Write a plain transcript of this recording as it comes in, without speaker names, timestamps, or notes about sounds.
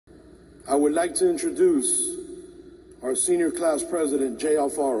I would like to introduce our senior class president, Jay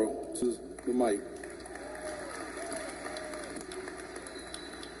Alfaro, to the mic.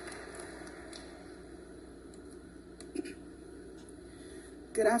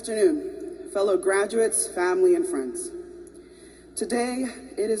 Good afternoon, fellow graduates, family, and friends. Today,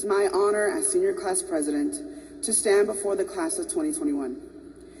 it is my honor as senior class president to stand before the class of 2021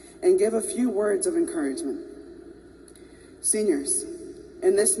 and give a few words of encouragement. Seniors,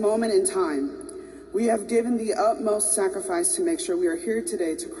 in this moment in time, we have given the utmost sacrifice to make sure we are here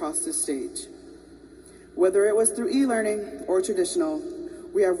today to cross this stage. Whether it was through e-learning or traditional,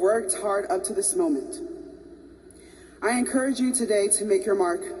 we have worked hard up to this moment. I encourage you today to make your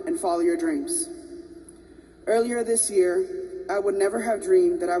mark and follow your dreams. Earlier this year, I would never have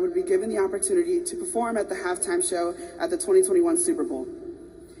dreamed that I would be given the opportunity to perform at the halftime show at the 2021 Super Bowl.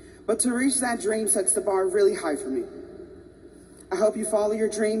 But to reach that dream sets the bar really high for me. I hope you follow your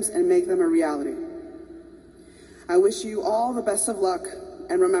dreams and make them a reality. I wish you all the best of luck,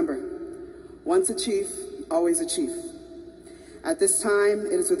 and remember, once a chief, always a chief. At this time,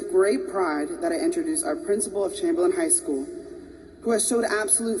 it is with great pride that I introduce our principal of Chamberlain High School, who has showed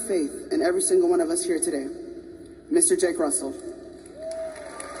absolute faith in every single one of us here today, Mr. Jake Russell.